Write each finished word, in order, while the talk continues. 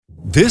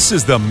This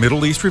is the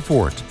Middle East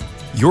Report,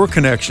 your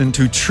connection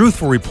to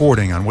truthful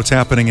reporting on what's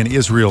happening in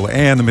Israel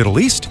and the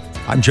Middle East.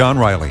 I'm John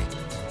Riley.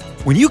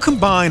 When you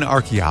combine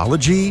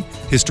archaeology,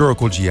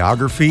 historical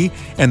geography,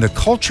 and the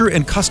culture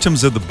and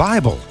customs of the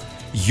Bible,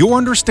 your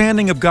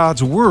understanding of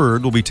God's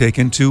Word will be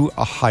taken to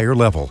a higher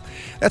level.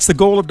 That's the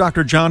goal of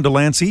Dr. John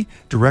Delancey,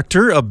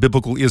 Director of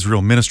Biblical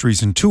Israel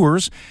Ministries and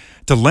Tours.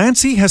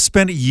 Delancey has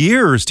spent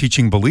years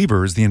teaching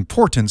believers the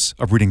importance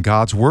of reading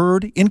God's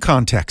Word in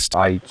context.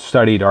 I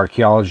studied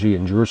archaeology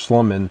in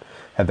Jerusalem and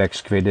have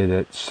excavated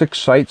at 6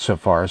 sites so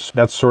far. So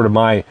that's sort of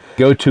my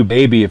go-to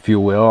baby, if you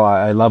will.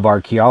 I love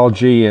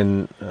archaeology,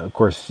 and of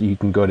course you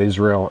can go to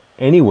Israel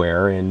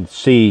anywhere and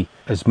see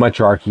as much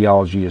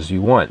archaeology as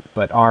you want.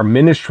 But our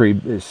ministry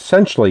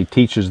essentially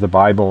teaches the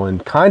Bible in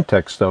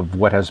context of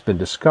what has been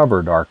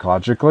discovered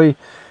archaeologically.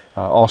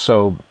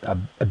 Also,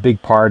 a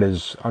big part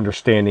is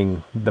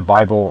understanding the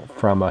Bible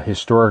from a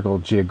historical,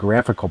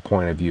 geographical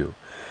point of view,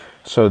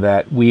 so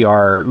that we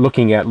are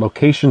looking at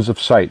locations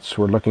of sites.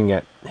 We're looking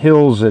at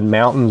hills and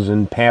mountains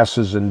and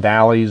passes and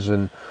valleys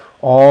and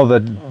all the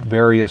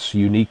various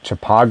unique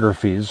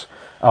topographies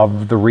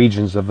of the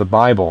regions of the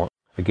Bible.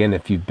 Again,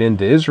 if you've been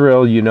to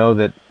Israel, you know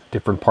that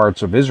different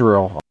parts of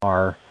Israel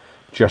are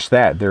just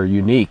that. They're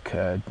unique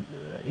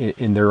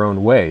in their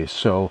own way.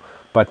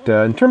 But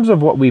in terms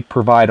of what we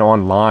provide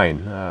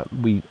online,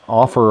 we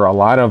offer a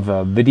lot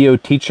of video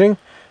teaching,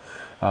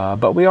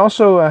 but we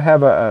also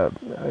have an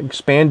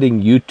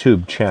expanding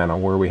YouTube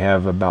channel where we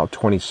have about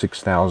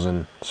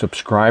 26,000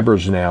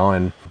 subscribers now,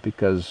 and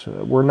because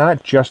we're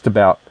not just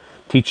about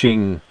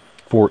teaching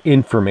for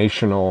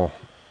informational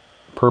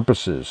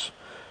purposes,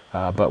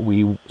 but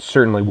we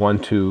certainly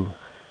want to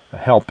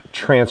help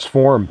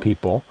transform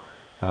people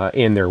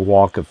in their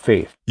walk of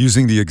faith.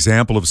 Using the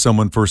example of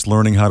someone first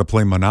learning how to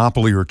play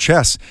Monopoly or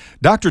chess,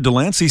 Dr.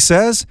 Delancey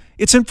says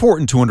it's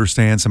important to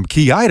understand some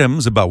key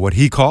items about what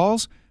he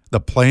calls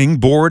the playing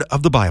board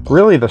of the Bible.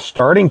 Really, the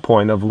starting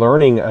point of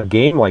learning a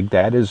game like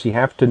that is you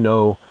have to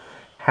know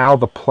how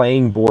the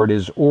playing board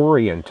is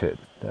oriented.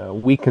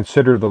 We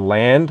consider the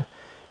land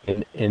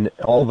in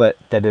all that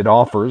it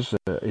offers,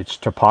 its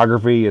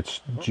topography,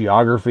 its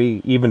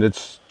geography, even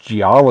its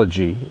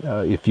geology,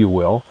 if you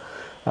will,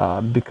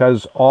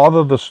 because all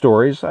of the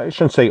stories, I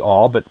shouldn't say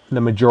all, but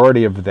the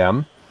majority of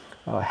them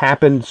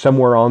happened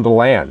somewhere on the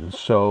land.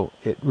 So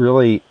it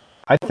really,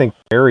 I think,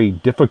 very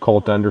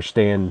difficult to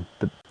understand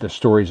the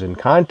stories in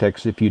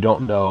context if you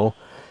don't know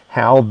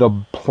how the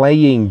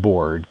playing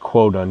board,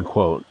 quote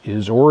unquote,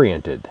 is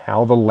oriented,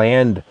 how the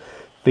land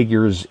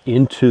figures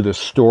into the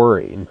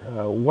story,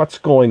 what's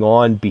going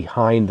on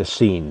behind the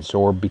scenes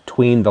or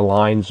between the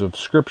lines of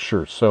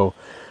Scripture. So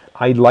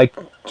I like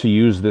to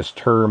use this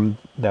term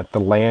that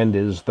the land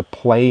is the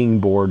playing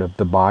board of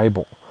the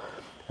Bible.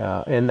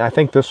 And I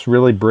think this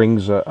really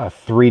brings a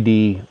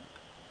 3D,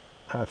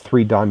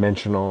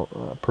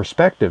 three-dimensional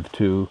perspective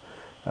to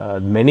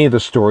many of the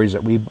stories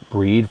that we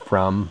read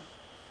from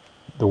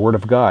the Word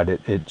of God.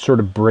 It sort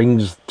of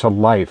brings to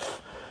life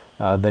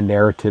the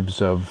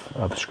narratives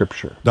of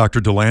Scripture. Dr.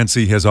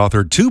 Delancey has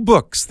authored 2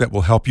 books that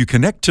will help you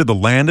connect to the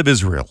land of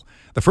Israel.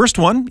 The first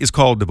one is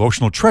called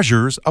Devotional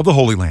Treasures of the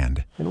Holy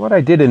Land. And what I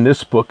did in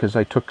this book is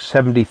I took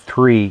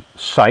 73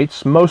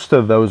 sites. Most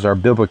of those are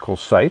biblical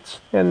sites.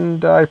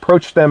 And I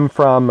approached them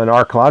from an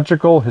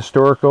archaeological,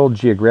 historical,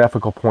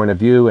 geographical point of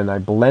view. And I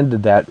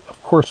blended that,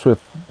 of course,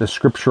 with the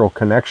scriptural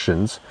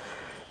connections,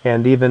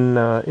 and even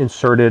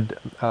inserted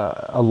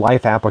a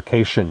life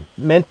application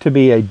meant to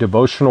be a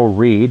devotional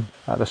read.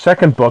 The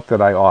second book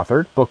that I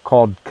authored, a book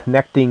called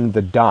Connecting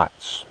the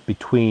Dots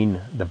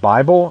Between the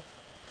Bible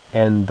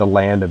and the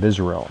Land of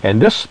Israel.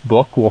 And this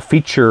book will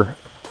feature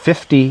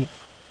 50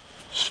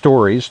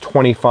 stories,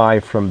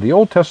 25 from the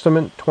Old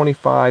Testament,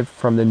 25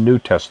 from the New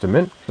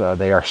Testament.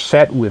 They are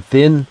set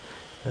within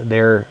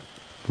their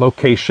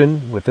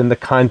location, within the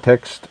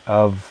context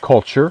of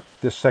culture.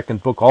 This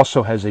second book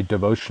also has a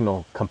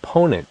devotional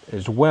component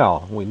as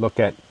well. We look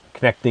at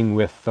connecting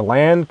with the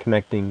land,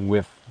 connecting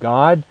with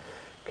God,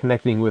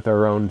 connecting with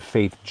our own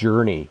faith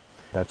journey.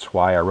 That's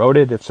why I wrote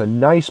it. It's a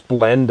nice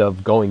blend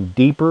of going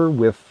deeper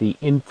with the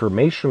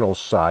informational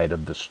side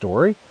of the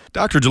story.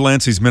 Dr.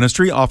 Delancey's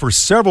ministry offers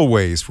several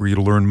ways for you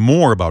to learn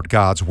more about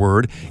God's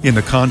Word in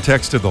the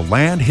context of the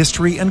land,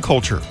 history, and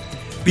culture.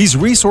 These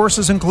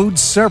resources include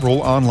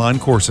several online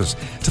courses.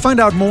 To find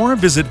out more,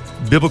 visit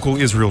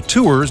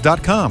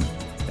biblicalisraeltours.com.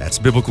 That's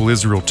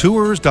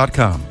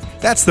biblicalisraeltours.com.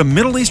 That's the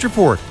Middle East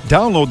Report.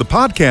 Download the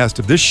podcast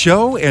of this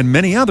show and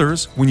many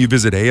others when you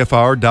visit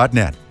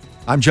afr.net.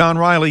 I'm John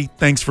Riley.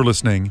 Thanks for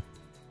listening.